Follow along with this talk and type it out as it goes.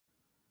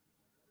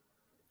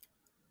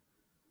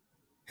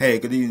Hey,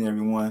 good evening,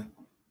 everyone.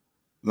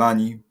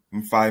 Lonnie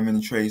from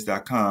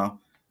 5minutetrades.com.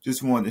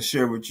 Just wanted to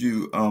share with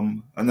you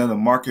another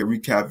market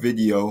recap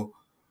video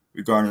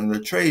regarding the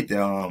trade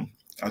that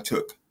I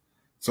took.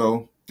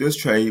 So this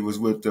trade was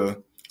with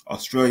the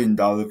Australian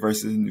dollar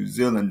versus New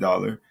Zealand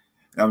dollar.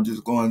 And I'm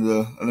just going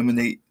to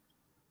eliminate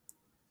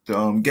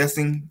the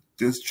guessing.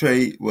 This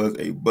trade was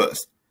a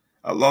bust.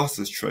 I lost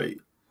this trade.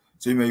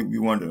 So you may be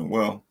wondering,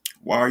 well,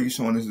 why are you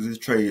showing us this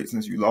trade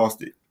since you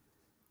lost it?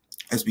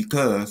 It's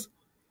because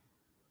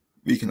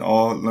we can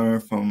all learn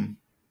from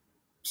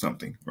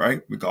something,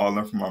 right? We can all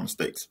learn from our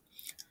mistakes.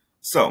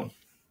 So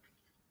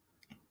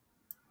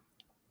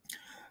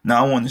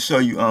now I want to show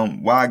you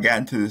why I got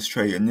into this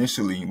trade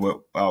initially,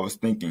 what I was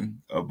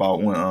thinking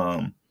about when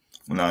I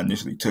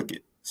initially took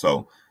it.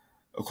 So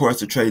of course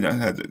the trade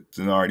had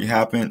already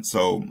happened,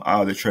 so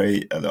out of the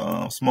trade at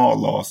a small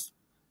loss,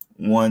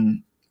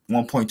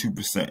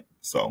 1.2%.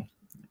 So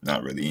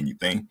not really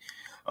anything.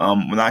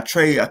 When I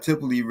trade, I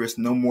typically risk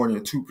no more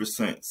than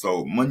 2%.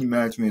 So money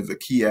management is a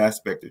key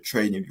aspect of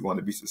trading if you want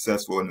to be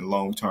successful in the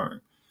long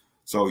term.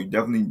 So you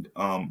definitely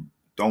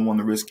don't want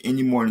to risk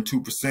any more than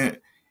 2%.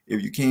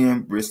 If you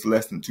can, risk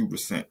less than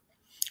 2%.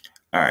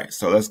 All right,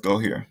 so let's go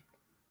here.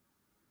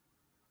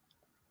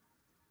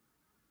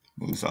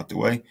 Move this out the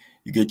way.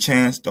 You get a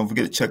chance, don't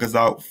forget to check us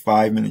out,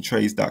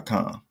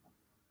 5minutetrades.com.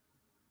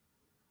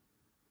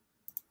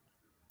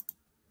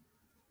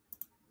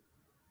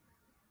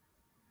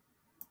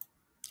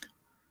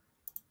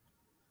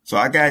 So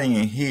I got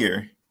in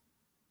here.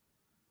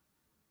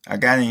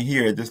 At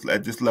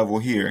this level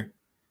here,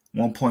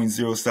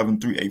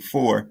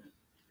 1.07384.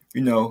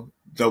 You know,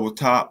 double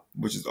top,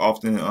 which is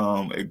often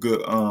a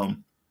good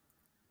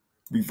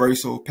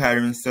reversal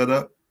pattern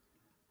setup.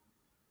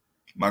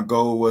 My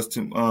goal was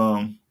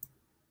to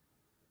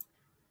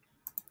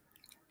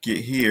get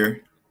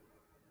here.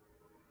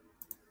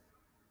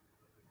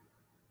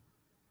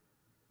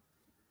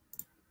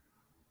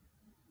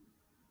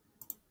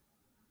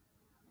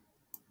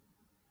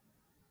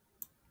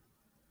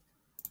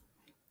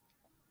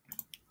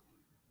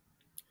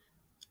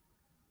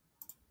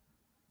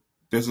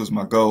 This was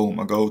my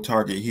goal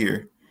target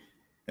here.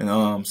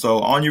 And so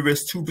on your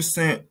risk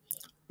 2%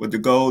 with the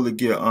goal to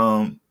get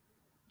I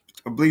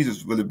believe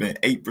this would have been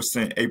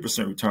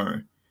 8%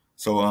 return.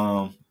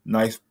 So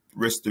nice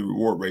risk to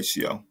reward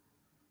ratio.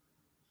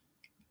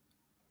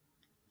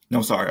 No,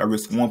 I'm sorry, I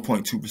risked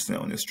 1.2%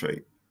 on this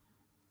trade.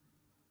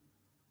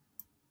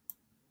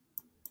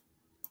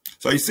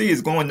 So you see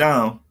it's going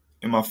down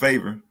in my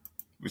favor,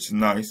 which is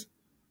nice.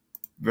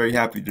 Very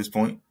happy at this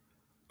point.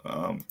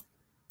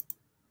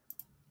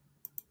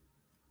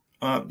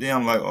 Then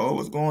I'm like, oh,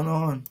 what's going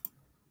on?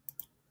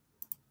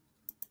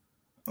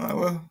 All right,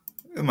 well,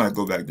 it might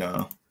go back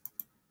down.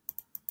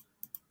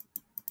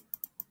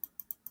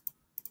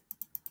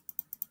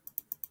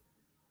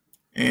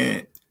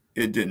 And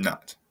it did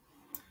not.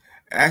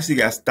 I actually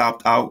got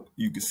stopped out.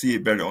 You can see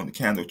it better on the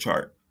candle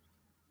chart.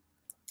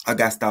 I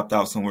got stopped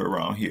out somewhere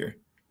around here.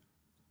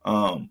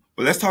 But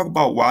let's talk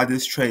about why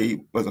this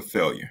trade was a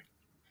failure.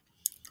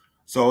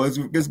 So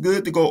it's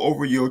good to go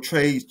over your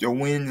trades, your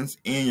wins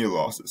and your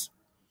losses.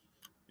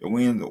 Your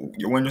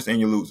winners and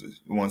your losers,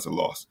 your ones that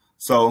lost.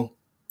 So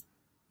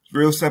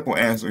real simple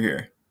answer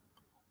here.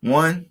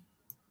 One,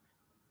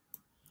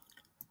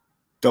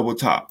 double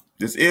top.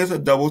 This is a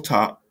double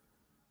top,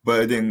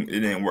 but it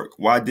didn't work.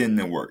 Why didn't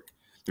it work?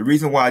 The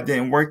reason why it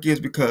didn't work is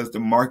because the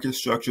market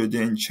structure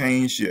didn't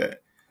change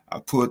yet.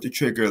 I pulled the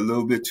trigger a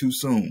little bit too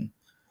soon.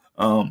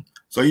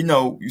 So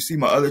you see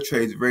my other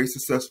trades, very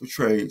successful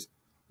trades,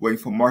 waiting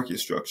for market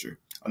structure.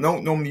 I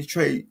don't normally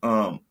trade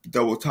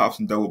double tops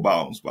and double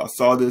bottoms, but I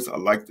saw this, I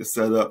liked the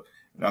setup,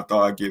 and I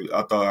thought I'd give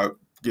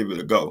it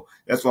a go.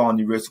 That's why I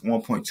only risk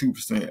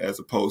 1.2% as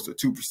opposed to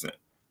 2%,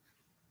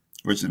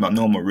 which is my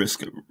normal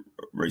risk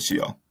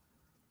ratio.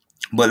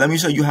 But let me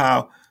show you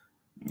how,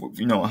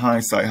 in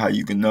hindsight, how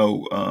you can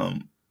know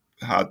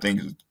how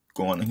things are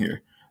going on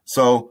here.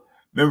 So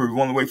remember, we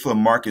want to wait for the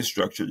market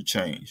structure to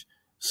change.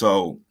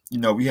 So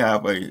we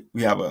have a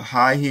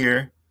high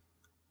here,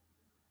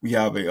 we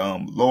have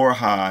a lower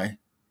high,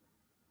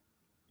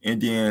 and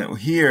then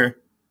here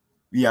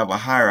we have a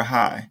higher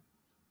high.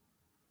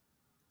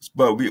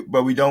 But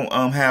we don't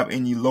have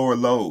any lower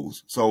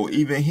lows. So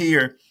even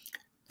here,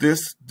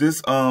 this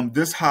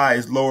high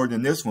is lower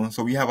than this one,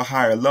 so we have a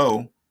higher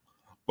low,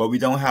 but we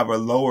don't have a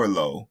lower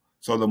low.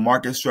 So the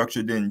market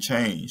structure didn't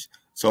change.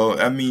 So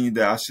that means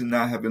that I should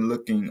not have been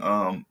looking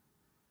to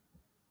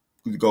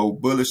go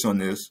bullish on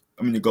this.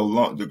 I mean to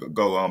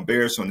go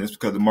bearish on this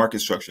because the market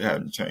structure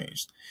hadn't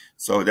changed.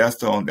 So that's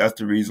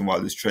the reason why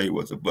this trade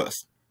was a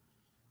bust.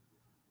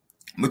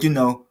 But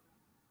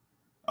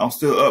I'm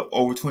still up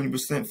over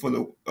 20% for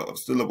the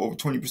still up over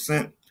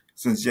 20%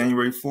 since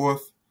January 4th.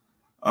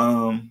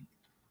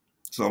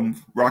 So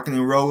I'm rocking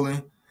and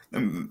rolling.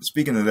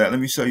 Speaking of that, let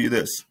me show you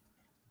this.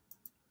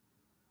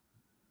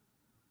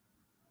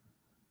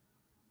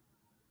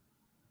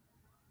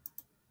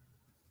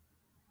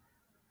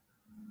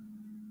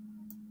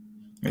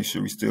 Make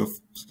sure we still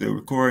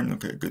recording.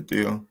 Okay, good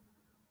deal.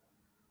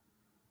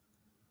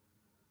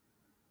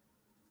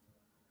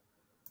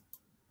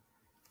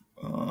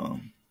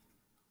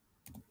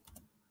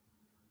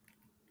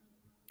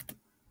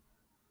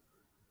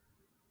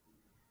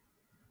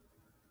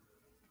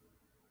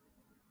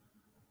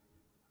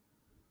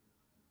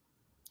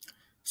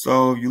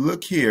 So you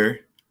look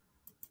here,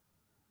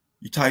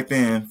 you type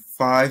in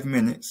 5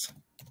 minutes,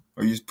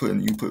 or you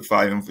put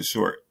 5 in for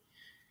short,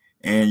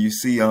 and you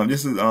see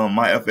this is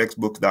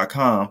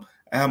myfxbooks.com.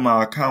 I have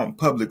my account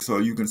public so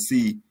you can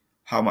see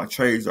how my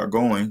trades are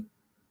going.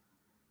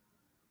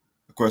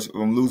 Of course, if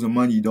I'm losing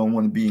money, you don't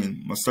want to be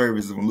in my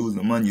service if I'm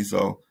losing money,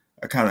 so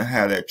I kind of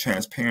have that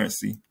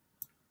transparency.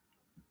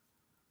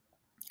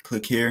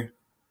 Click here.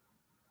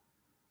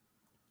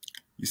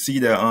 You see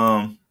that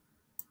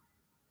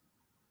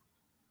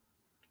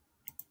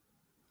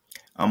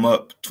I'm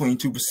up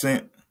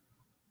 22%,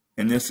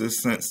 and this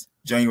is since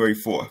January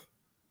 4th.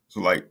 So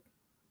like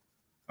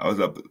I was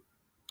up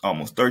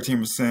almost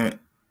 13%,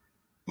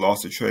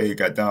 lost a trade,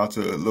 got down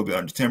to a little bit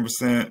under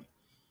 10%.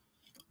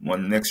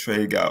 Won the next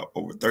trade, got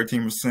over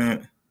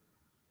 13%.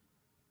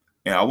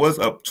 And I was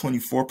up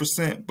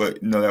 24%,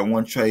 but you know that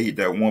one trade,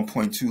 that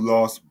 1.2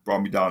 loss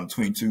brought me down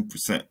to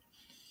 22%.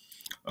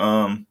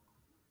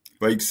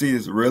 But you can see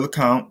it's a real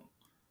account.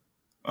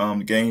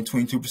 Gain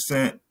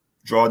 22%,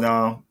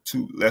 drawdown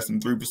to less than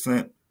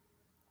 3%.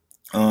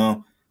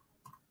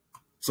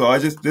 So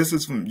this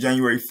is from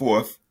January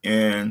 4th,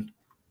 and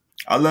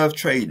I love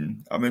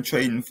trading. I've been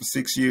trading for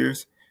 6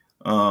 years.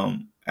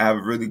 I have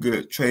a really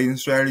good trading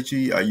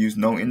strategy. I use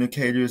no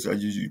indicators. I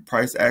just use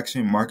price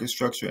action, market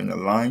structure, and a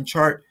line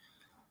chart.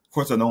 Of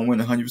course, I don't win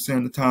 100%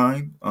 of the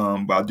time,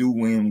 but I do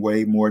win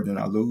way more than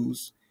I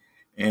lose.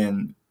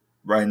 And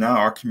right now,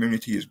 our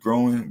community is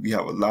growing. We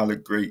have a lot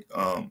of great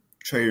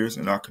traders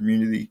in our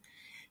community,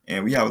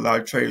 and we have a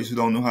lot of traders who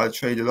don't know how to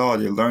trade at all.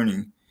 They're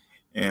learning,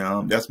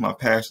 and that's my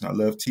passion. I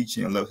love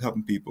teaching. I love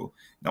helping people.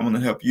 And I want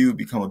to help you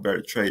become a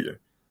better trader.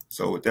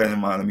 So with that in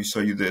mind, let me show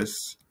you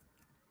this.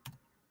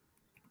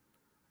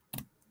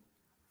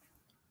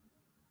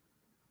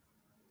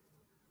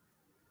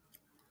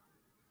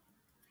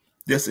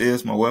 This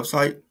is my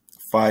website,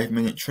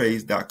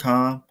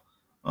 5minutetrades.com.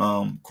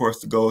 Of course,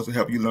 the goal is to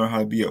help you learn how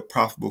to be a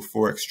profitable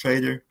Forex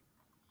trader.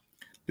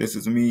 This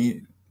is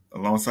me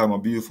alongside my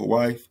beautiful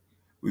wife.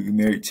 We've been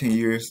married 10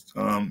 years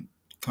come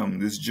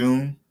this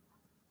June.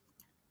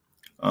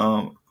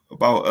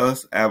 About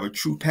us, I have a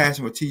true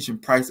passion for teaching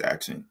price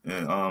action,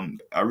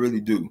 and I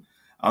really do.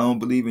 I don't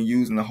believe in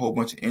using a whole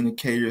bunch of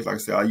indicators. Like I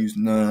said, I use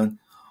none.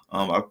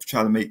 I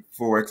try to make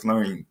Forex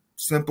learning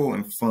simple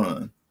and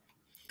fun.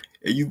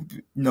 If you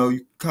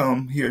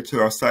come here to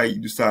our site,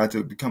 you decide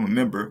to become a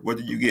member, what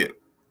do you get?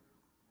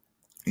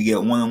 You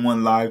get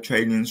one-on-one live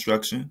trading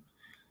instruction.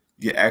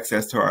 You get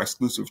access to our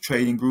exclusive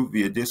trading group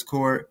via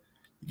Discord.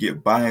 You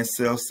get buy and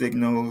sell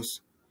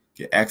signals.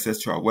 You get access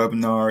to our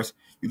webinars.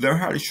 You learn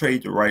how to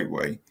trade the right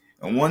way.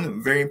 And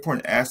one very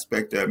important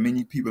aspect that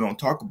many people don't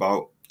talk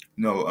about,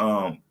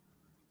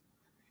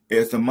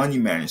 is the money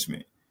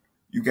management.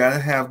 You gotta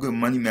have good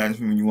money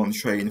management when you want to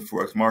trade in the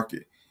Forex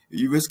market. If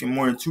you're risking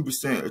more than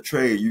 2% a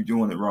trade, you're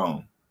doing it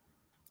wrong.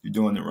 You're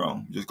doing it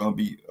wrong. I'm just gonna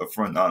be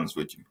upfront and honest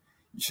with you.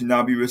 You should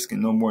not be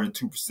risking no more than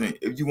 2%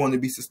 if you want to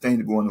be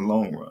sustainable in the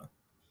long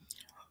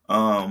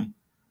run.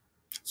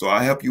 So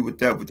I help you with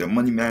that, with the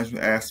money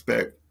management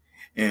aspect,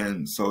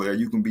 and so that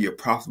you can be a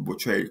profitable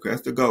trader. Because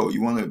that's the goal.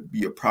 You want to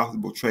be a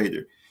profitable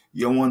trader.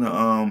 You don't want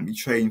to be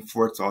trading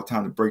Forex all the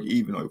time to break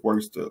even, or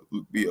worse, to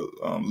be a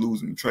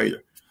losing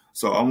trader.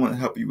 So I want to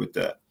help you with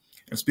that.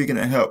 And speaking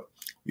of help,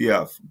 we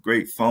have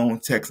great phone,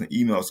 text, and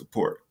email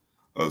support.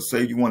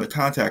 Say you want to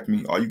contact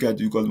me, all you got to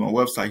do is go to my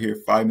website here,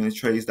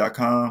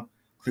 5minutetrades.com.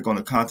 Click on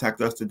the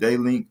Contact Us Today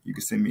link. You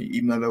can send me an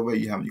email that way.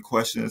 You have any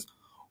questions,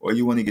 or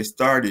you want to get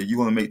started, you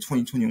want to make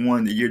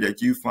 2021 the year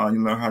that you finally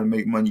learn how to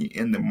make money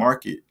in the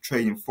market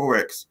trading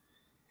Forex,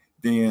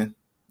 then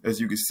as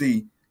you can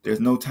see,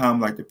 there's no time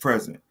like the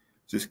present.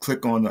 Just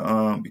click on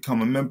the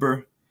become a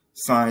member,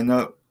 sign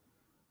up,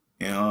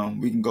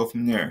 and we can go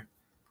from there.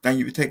 Thank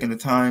you for taking the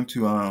time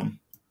to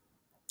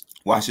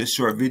watch this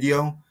short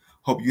video.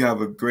 Hope you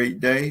have a great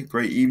day,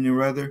 great evening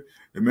rather.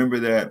 Remember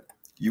that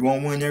you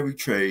won't win every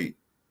trade,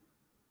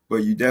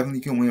 but you definitely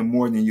can win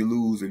more than you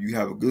lose if you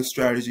have a good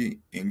strategy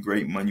and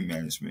great money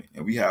management.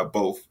 And we have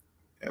both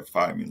at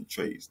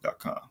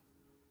 5minutetrades.com.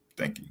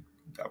 Thank you.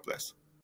 God bless.